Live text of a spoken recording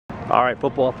All right,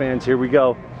 football fans, here we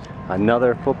go.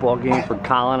 Another football game for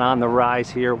Colin on the rise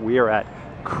here. We are at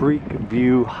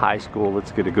Creekview High School.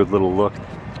 Let's get a good little look.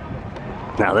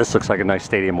 Now this looks like a nice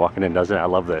stadium walking in, doesn't it? I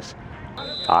love this.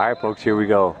 All right, folks, here we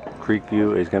go.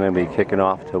 Creekview is going to be kicking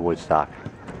off to Woodstock.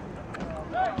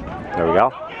 There we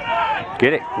go.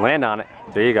 Get it, land on it.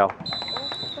 There you go.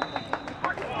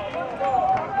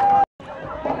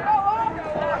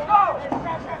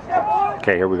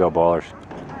 Okay, here we go, ballers.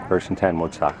 1st and 10,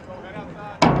 Woodstock.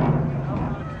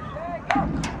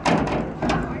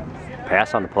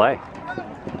 Pass on the play.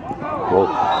 Whoa,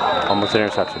 almost an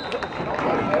interception.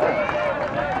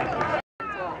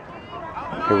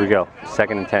 Here we go,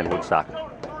 2nd and 10, Woodstock.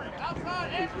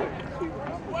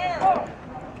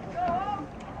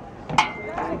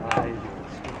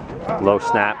 Low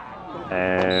snap,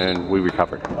 and we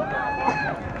recovered.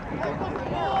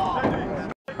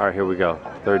 All right, here we go,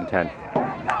 3rd and 10.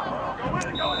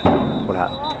 What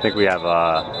happened? I think we have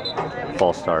a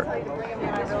false start.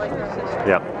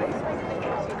 Yep.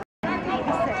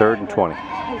 3rd and 20.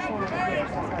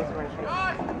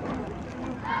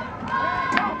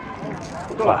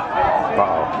 Uh-oh.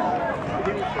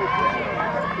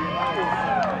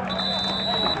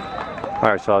 All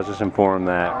right, so I was just informed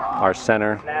that our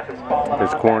center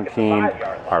is quarantined.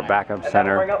 Our backup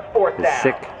center is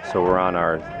sick, so we're on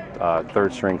our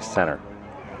 3rd string center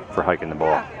for hiking the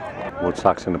ball.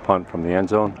 Woodstock's in the punt from the end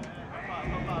zone.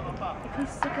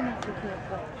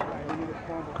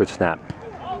 Good snap.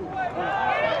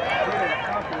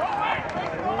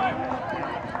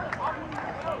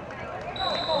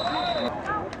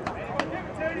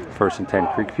 First and 10,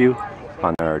 Creekview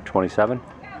on their 27.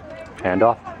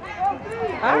 Handoff.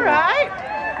 All right.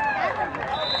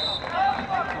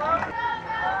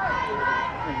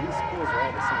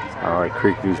 All right,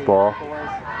 Creekview's ball.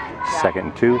 2nd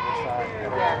and 2.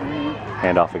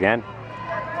 Handoff again.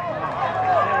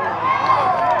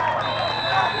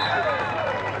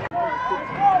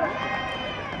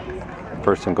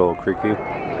 First and goal, Creekview.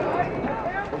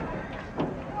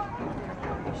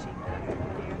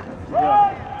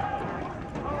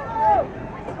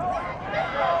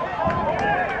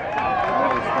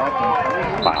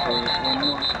 Wow.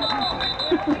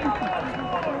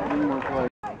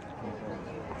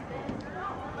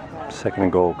 Second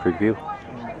and goal, Creekview.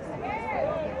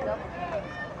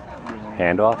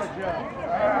 Handoff.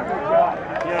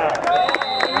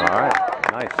 All right,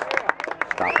 nice.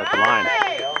 Stop at the line.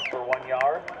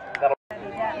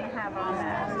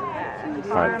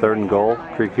 All right, 3rd and goal,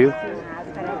 Creekview.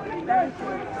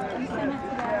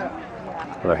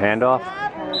 Another handoff.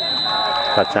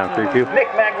 Touchdown, Creekview. Nick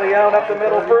Maglione up the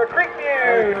middle for a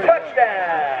Creekview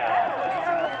touchdown.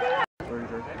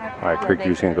 All right,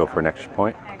 Creekview's going to go for an extra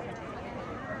point.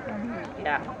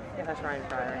 Yeah, that's Ryan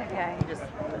Fryer. Yeah, he just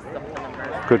missed the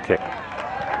numbers. Good kick.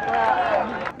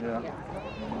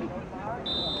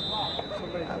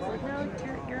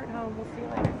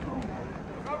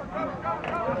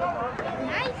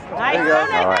 Nice.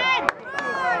 All right.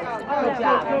 Good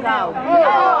job. Go.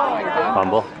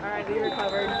 Fumble. All right, we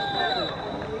recovered.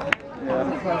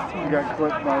 Yeah, you got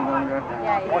clipped by one guy.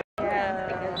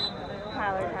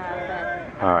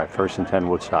 All right, 1st and 10,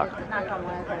 Woodstock.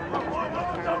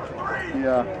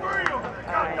 Yeah.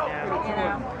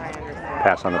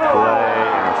 Pass on the play,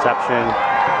 interception.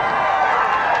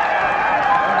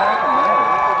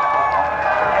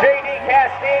 J.D.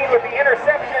 Castine with the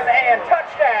interception and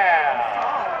touchdown.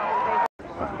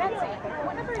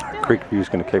 Creekview's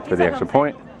going to kick for the extra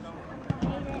point.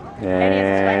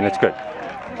 And it's good.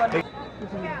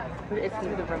 It's the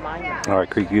reminder. All right,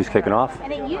 Creekview's kicking off.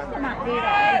 And it used to not do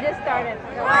that. It just started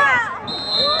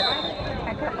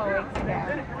like a couple of weeks ago.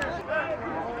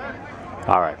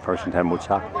 All right, 1st and 10,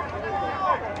 Woodstock.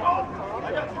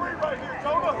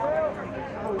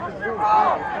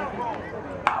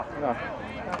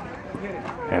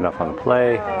 Hand off on the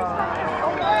play.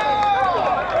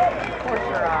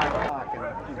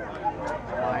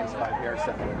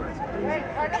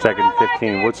 2nd and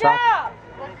 15, Woodstock.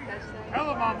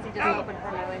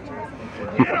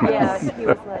 Yeah, he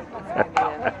was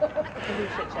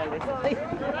like,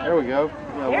 There we go.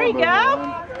 There you go.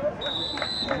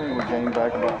 I think we gained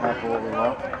back about half of what we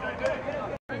left.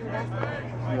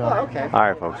 Yeah. Oh, okay. All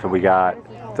right, folks, so we got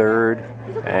 3rd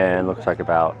and looks like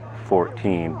about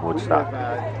 14, Woodstock.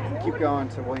 Keep going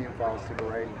to William Falls to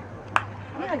Brady.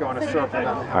 Going to circle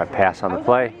down. All right, pass on the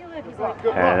play.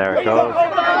 And there it goes.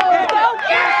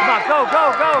 Come on, go,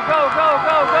 go, go, go, go,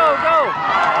 go, go, go.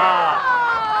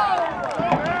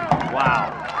 Wow.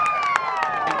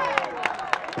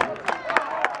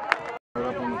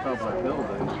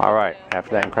 All right,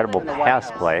 after that incredible pass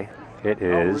play, It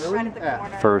is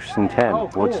Yeah. 1st and 10, Oh,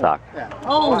 cool. Woodstock. Yeah.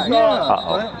 Oh, yeah.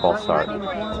 Uh-oh, false start.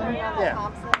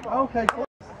 Yeah. Okay.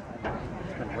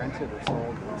 It's been rented or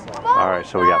sold. All right,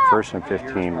 so we got 1st and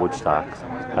 15, Woodstock.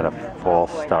 Had a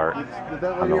false start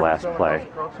on the last play.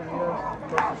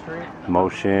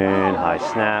 Motion, high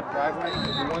snap.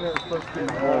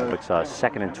 It's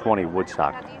 2nd and 20,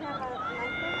 Woodstock.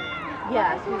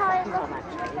 Yeah, he's on that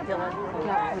tree. Dylan.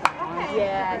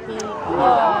 Yeah, he.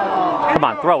 Come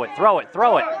on, throw it, throw it,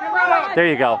 throw it. There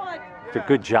you go.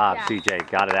 Good job, CJ.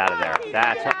 Got it out of there.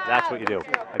 That's what you do.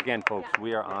 Again, folks,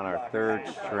 we are on our 3rd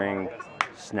string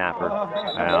snapper.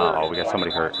 Oh, we got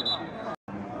somebody hurt.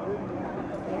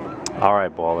 All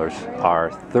right, ballers. Our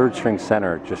 3rd string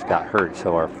center just got hurt,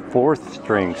 so our 4th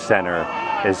string center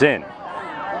is in.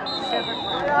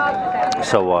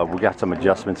 So we got some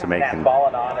adjustments to make, and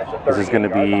this is going to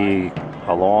be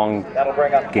a long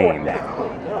game.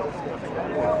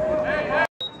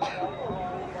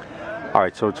 All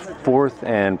right, so it's 4th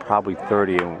and probably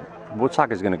 30, and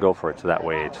Woodstock is going to go for it, so that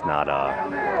way it's not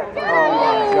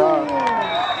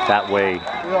that way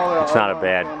it's not a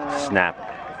bad snap.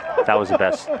 That was the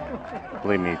best.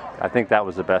 Believe me, I think that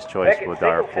was the best choice with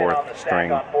our 4th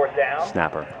string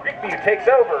snapper. Creekview takes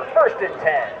over, 1st and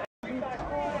 10.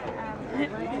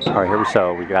 All right, here we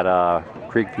go. We got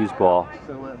Creekview's ball,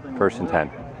 1st and 10.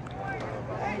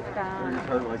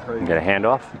 You get a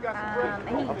handoff. All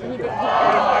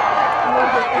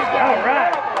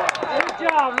right. Good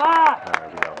job, lad. There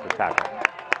we go. Good tackle.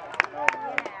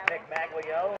 Nick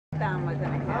Maglio.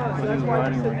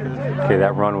 Okay,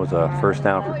 that run was a 1st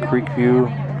down for Creekview.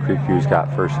 Creekview's got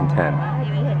 1st and 10.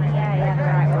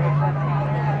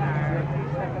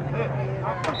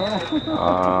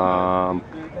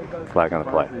 Flag on the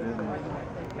play.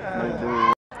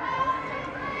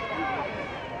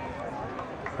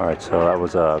 All right, so that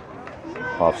was a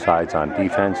offsides on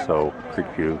defense, so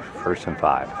Creekview 1st and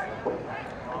 5.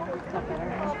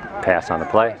 Pass on the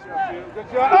play.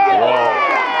 Whoa.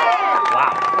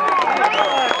 Wow.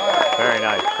 Very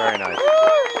nice, very nice.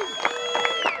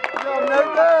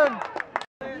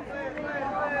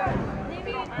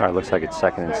 All right, looks like it's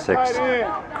 2nd and 6.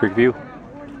 Creekview.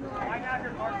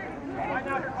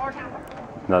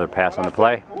 Another pass on the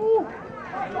play.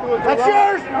 That's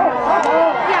yours!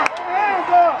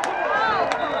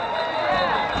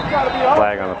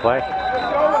 Flag on the play.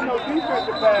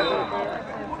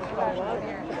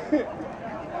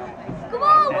 Come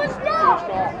on, let's go!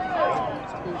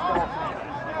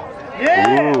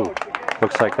 Ooh,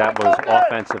 looks like that was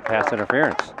offensive pass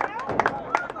interference.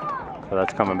 So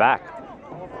that's coming back.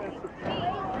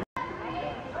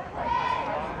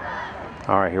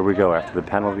 All right, here we go. After the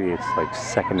penalty, it's like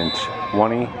 2nd and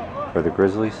 20 for the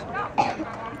Grizzlies.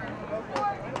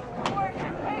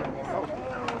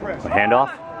 A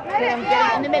handoff. Get him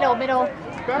in the middle, middle. All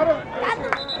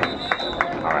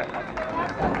right.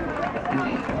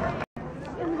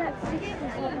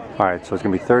 All right, so it's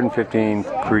going to be 3rd and 15,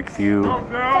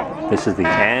 Creekview. This is the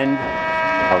end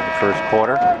of the 1st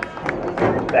quarter.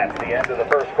 That's the end of the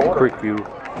 1st quarter. Creekview.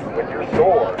 With your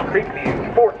score,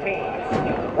 Creekview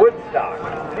 14,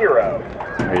 Woodstock 0.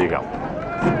 There you go.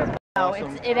 No,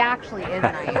 it actually is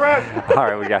nice. All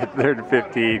right, we got 3rd and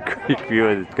 15,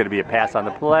 Creekview. It's going to be a pass on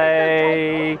the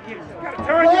play.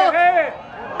 Turn your head!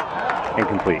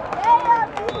 Incomplete.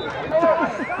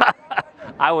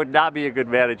 I would not be a good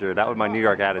manager. That was my New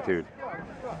York attitude.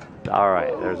 All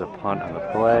right, there's a punt on the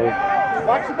play.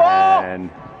 Watch the ball! And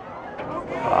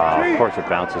of course it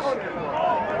bounces.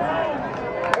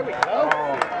 There we go.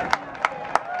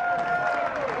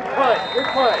 Good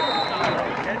play.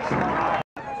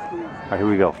 All right, here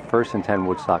we go. 1st and 10,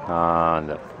 Woodstock on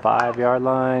the 5-yard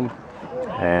line.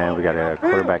 And we got a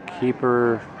quarterback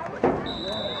keeper.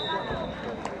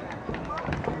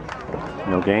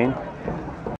 No gain.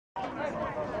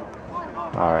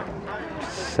 All right,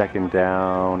 2nd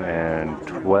down and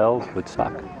 12,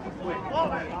 Woodstock.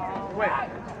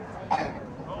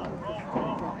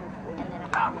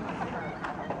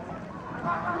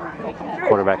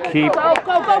 Quarterback keep. Go, go,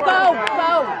 go, go,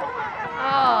 go!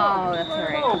 Oh, that's all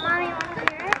right.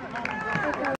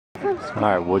 All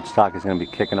right, Woodstock is going to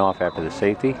be kicking off after the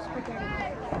safety.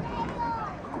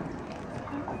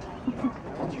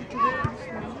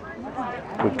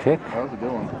 Good kick. That was a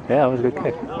good one. Yeah, that was a good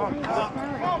kick.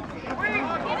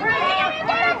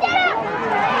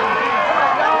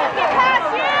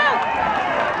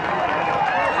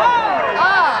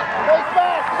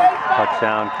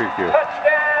 Touchdown, Creekview.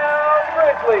 Touchdown,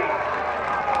 Grizzlies.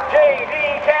 J.D.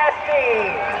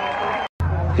 Castine.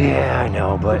 Yeah, I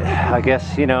know, but I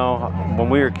guess, you know, when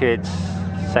we were kids,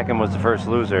 2nd was the first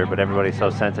loser, but everybody's so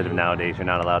sensitive nowadays, you're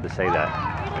not allowed to say that.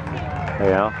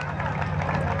 Yeah.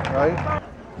 Right?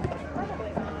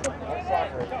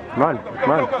 Run,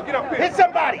 run. Hit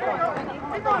somebody! Nice,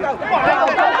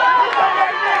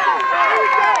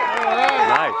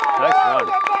 nice run.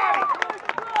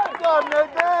 Good job,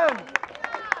 Nathan!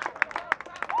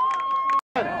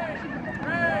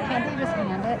 Can't they just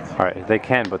hand it? All right, they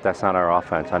can, but that's not our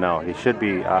offense. I know. He should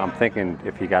be, I'm thinking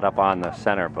if he got up on the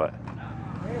center, but.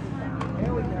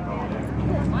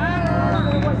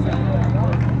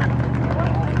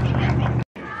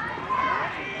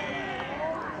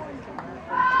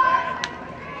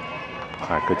 All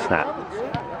right, good snap.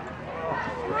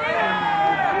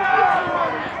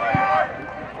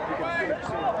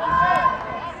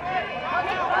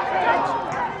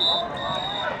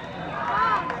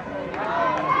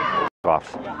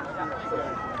 Offs.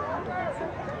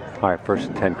 All right, 1st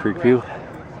and 10 Creekview.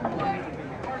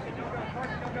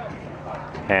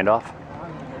 Handoff.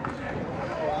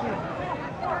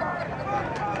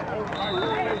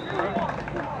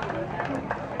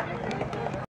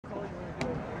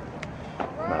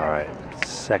 All right,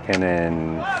 2nd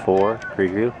and 4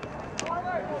 Creekview.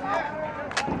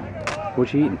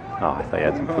 What you eating? Oh, I thought you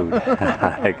had some food.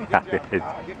 I got it.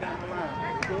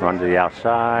 Run to the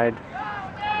outside.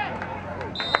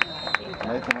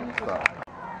 Nathan on the stop.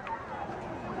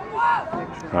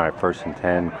 All right, 1st and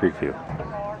 10 Creekview.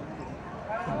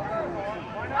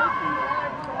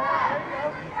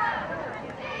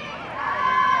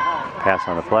 Pass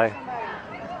on the play.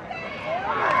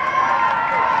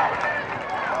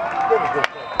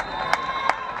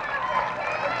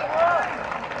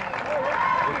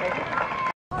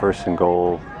 First and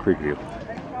goal, Creekview.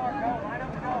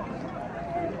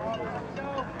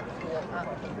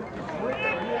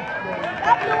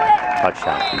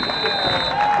 Touchdown.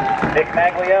 Nick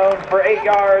Maglione for 8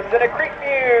 yards and a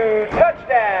Creekview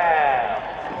touchdown.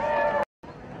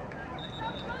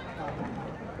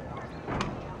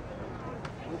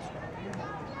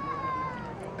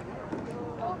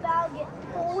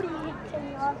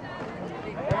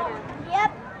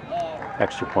 Yep.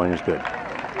 Extra point is good.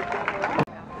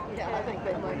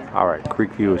 All right,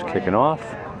 Creekview is kicking off.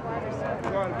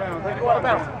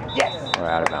 Yes! We're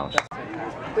out of bounds.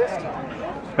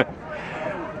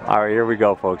 All right, here we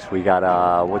go, folks. We got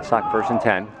Woodstock 1st and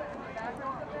 10.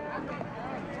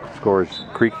 Scores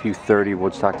Creekview 30,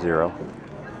 Woodstock 0.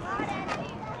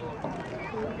 All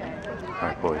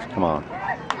right, boys, come on.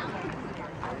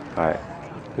 All right,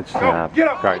 good snap. Get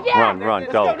up. All right, run, run,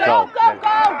 go, go. Go, go,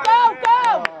 go, go,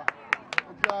 go!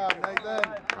 Good job, Nathan.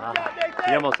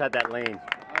 He almost had that lane.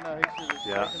 I know, he should have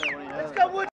Yeah. taken it when he had it.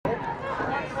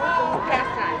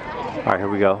 All right, here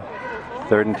we go.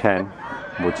 3rd and 10,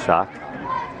 Woodstock.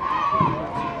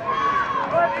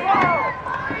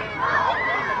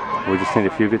 We just need a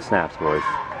few good snaps, boys.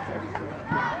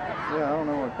 Yeah, I don't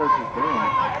know what coach is doing.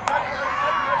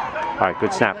 All right,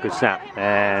 good snap, good snap.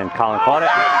 And Colin caught it.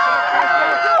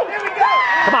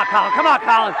 Come on, Colin, come on,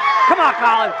 Colin. Come on,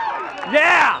 Colin.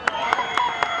 Yeah!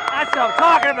 That's what I'm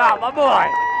talking about, my boy.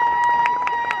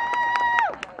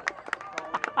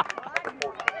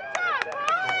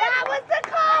 That was the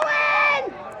Colin!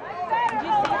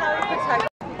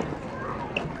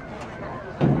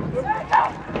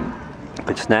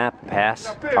 Good snap, pass.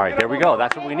 All right, there we go.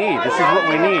 That's what we need. This is what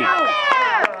we need.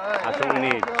 That's what we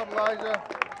need. Good job, Elijah.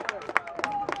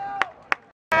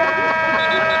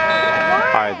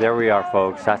 All right, there we are,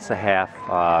 folks. That's the half.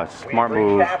 Smart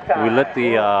move. We let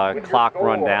the clock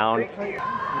run down. All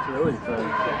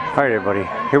right, everybody.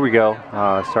 Here we go.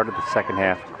 Started the 2nd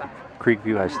half.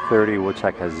 Creekview has 30.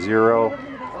 Woodstock has 0.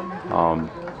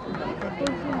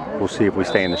 We'll see if we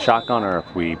stay in the shotgun or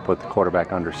if we put the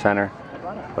quarterback under center.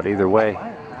 But either way,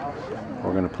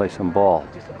 we're going to play some ball.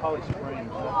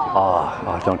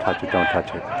 Oh, don't touch it, don't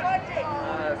touch it.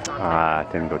 It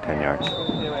didn't go 10 yards.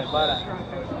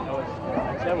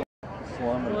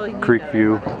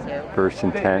 Creekview, 1st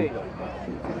and 10.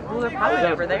 Well, they're probably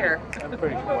over there. All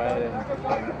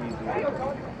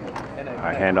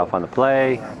right, handoff on the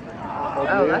play.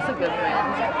 Oh, that's a good win.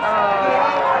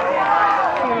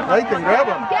 Nathan, grab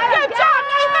him. Good job,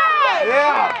 Nathan!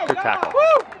 Yeah. Good tackle.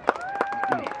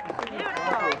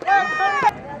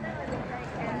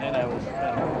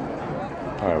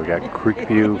 All right, we got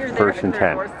Creekview, 1st and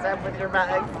 10. With your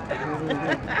bags.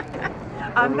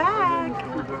 I'm back.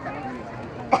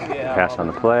 Pass on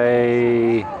the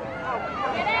play.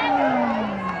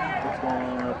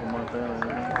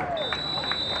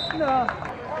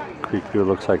 Creekview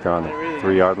looks like they're on the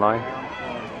 3-yard line.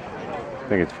 I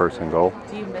think it's 1st and goal.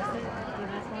 Do you miss it? Do you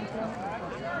miss one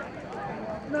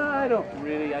too? No, I don't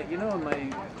really. You know, my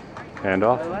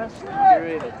Handoff. last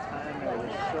period of time, it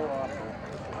was so awful.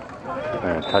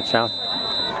 And touchdown.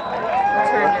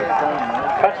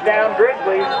 Touchdown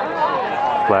Grizzlies.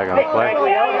 Flag on the play.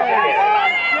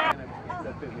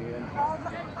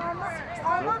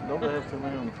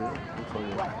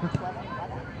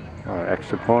 All right,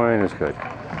 extra point is good.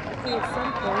 JD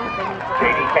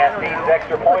Castine's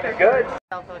extra point is good.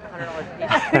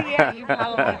 Yeah, you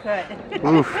probably could.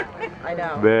 Oof. I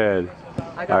know. Bad.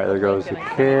 All right, there goes the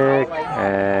kick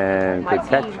and My good team,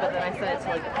 catch. but then I said it to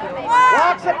like the field.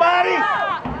 Block somebody!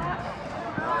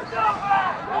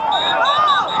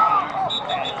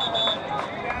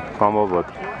 Fumble, but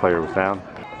the player was down.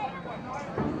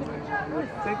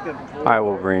 All right,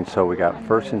 Wolverine, so we got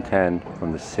 1st and 10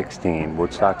 from the 16,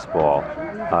 Woodstock's ball.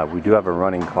 We do have a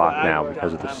running clock now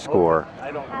because of the score,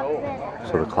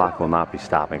 so the clock will not be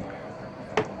stopping.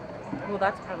 Well,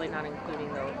 that's probably not including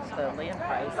the land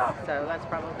price, so that's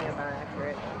probably about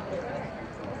accurate.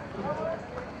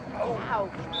 Ow.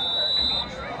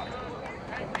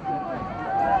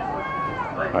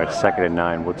 All right, 2nd and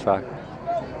 9, Woodstock.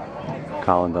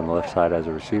 Colin on the left side as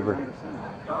a receiver.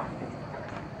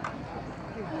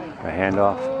 A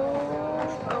handoff.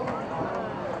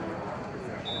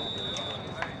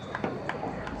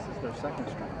 This is their second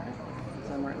string, right? Is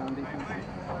that right on defense?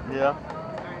 Yeah.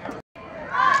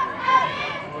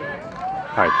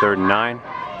 All right, 3rd and 9. I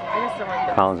just don't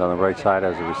like Colin's on the right side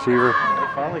as a receiver. They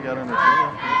finally got under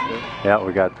center. Yeah,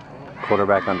 we got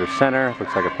quarterback under center.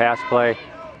 Looks like a pass play.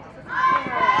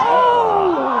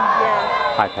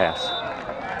 High pass.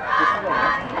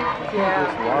 Yeah.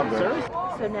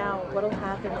 So now what'll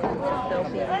happen is they'll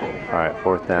be All right,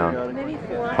 4th down. maybe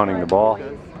 4 or 5 Punting the ball.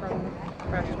 boys from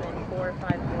freshmen, 4 or 5 boys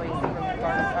from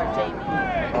JV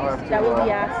that will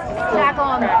be asked to tackle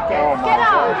on practice. Get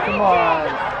up! Come on.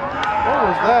 What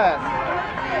was that?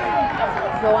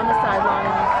 Go on the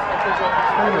sidelines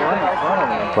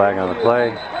like Flag on the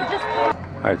play.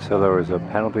 All right, so there was a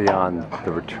penalty on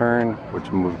the return,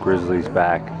 which moved Grizzlies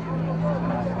back.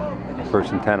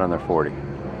 1st and 10 on their 40.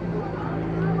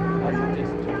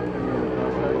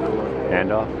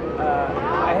 Handoff.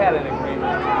 I had an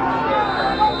agreement.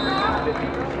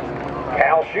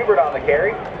 Cal Schubert on the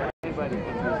carry.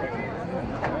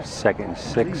 2nd and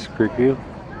 6, Creekview.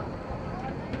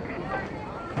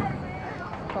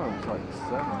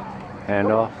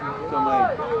 Handoff. So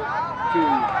my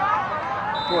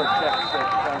 4 checks that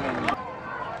come in.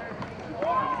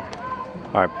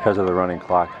 All right, because of the running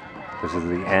clock, this is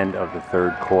the end of the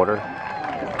 3rd quarter.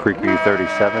 Creekview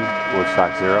 37,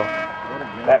 Woodstock 0.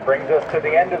 That brings us to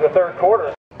the end of the 3rd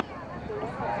quarter.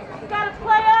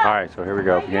 All right, so here we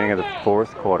go. Beginning of the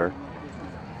 4th quarter.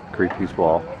 Creekview's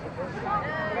ball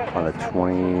on the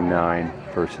 29,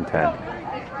 1st and 10.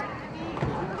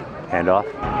 Handoff.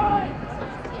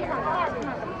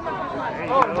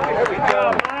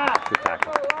 Good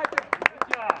tackle.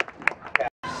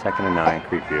 2nd and 9,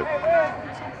 Creekview.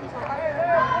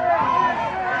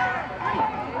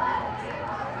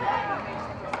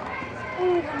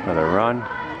 Another run.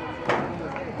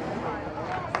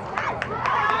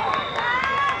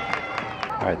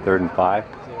 All right, 3rd and 5.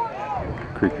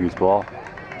 Creekview's ball.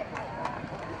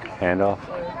 Handoff.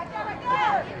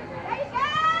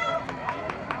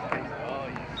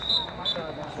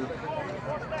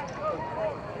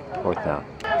 Fourth down.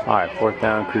 All right, 4th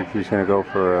down. Creekview's going to go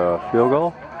for a field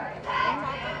goal.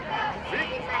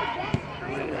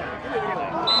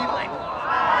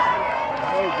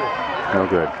 No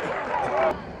good.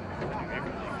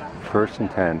 1st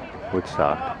and 10,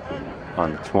 Woodstock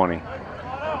on the 20.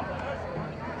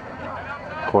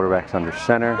 Quarterback's under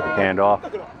center, handoff.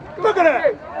 Look at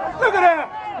that! Look at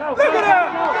that! Look at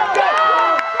that!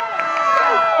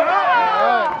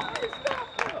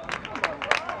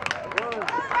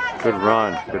 Good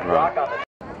run, good run.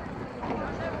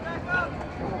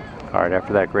 All right,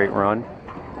 after that great run,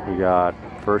 we got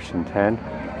 1st and 10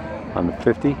 on the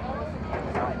 50.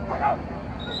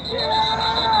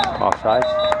 Offsides.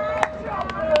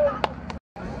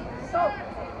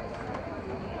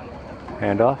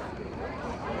 Handoff.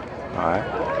 All right.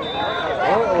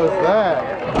 What was that?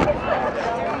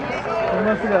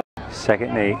 2nd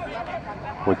and 8,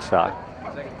 Woodstock.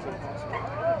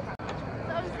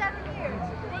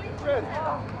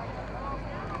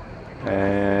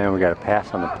 And we got a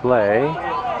pass on the play.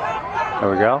 There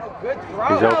we go.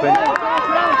 He's open.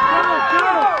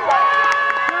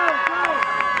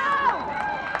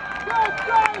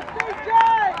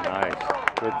 Nice.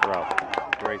 Good throw.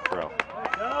 Great throw.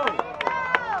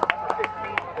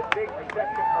 Big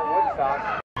reception for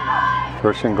Woodstock.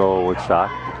 1st and goal,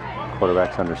 Woodstock.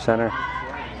 Quarterback's under center.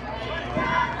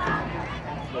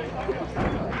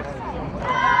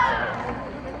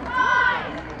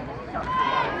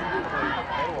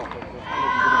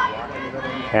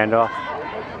 Handoff.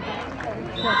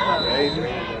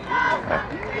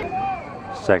 Okay.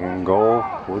 Second goal,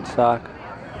 Woodstock.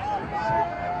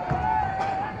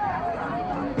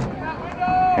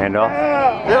 Handoff.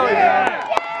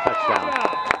 Touchdown.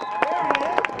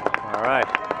 All right.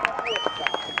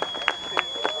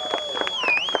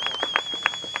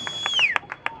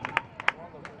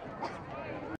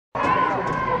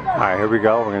 All right, here we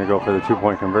go. We're going to go for the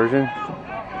 2-point conversion.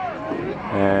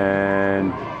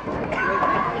 And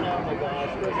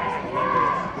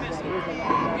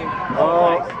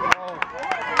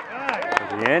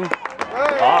is he in?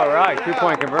 All right,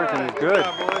 2-point conversion is good.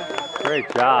 Great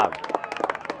job.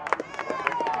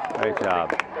 Great job.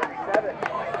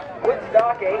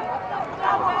 Woodstock 8.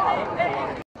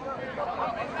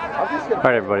 All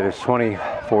right, everybody, there's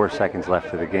 24 seconds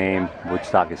left of the game.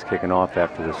 Woodstock is kicking off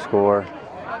after the score.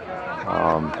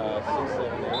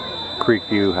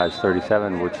 Creekview has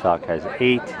 37, Woodstock has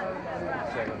 8.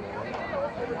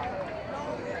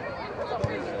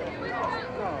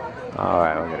 All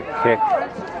right, we're going to kick.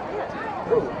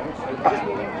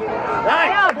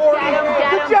 Nice!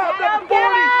 Good job, number 40!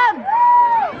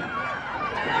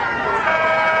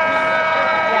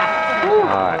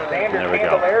 All right, there we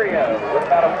go. All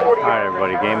right,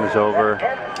 everybody, game is over.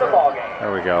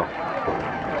 There we go.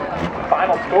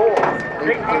 Final score,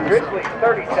 Creekview Grizzlies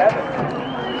 37,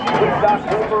 Woodstock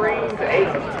Wolverines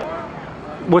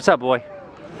 8. What's up, boy?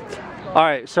 All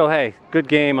right, so hey, good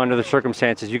game under the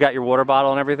circumstances. You got your water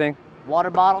bottle and everything? Water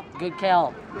bottle, good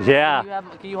call. Yeah.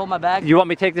 Can you hold my bag? You want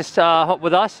me to take this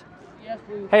with us? Yes,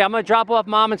 please. Hey, I'm gonna drop off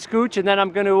Mom and Scooch, and then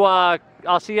I'm gonna,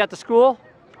 I'll see you at the school.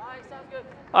 All right, sounds good.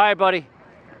 All right, buddy.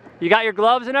 You got your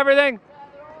gloves and everything?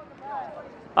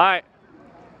 All right.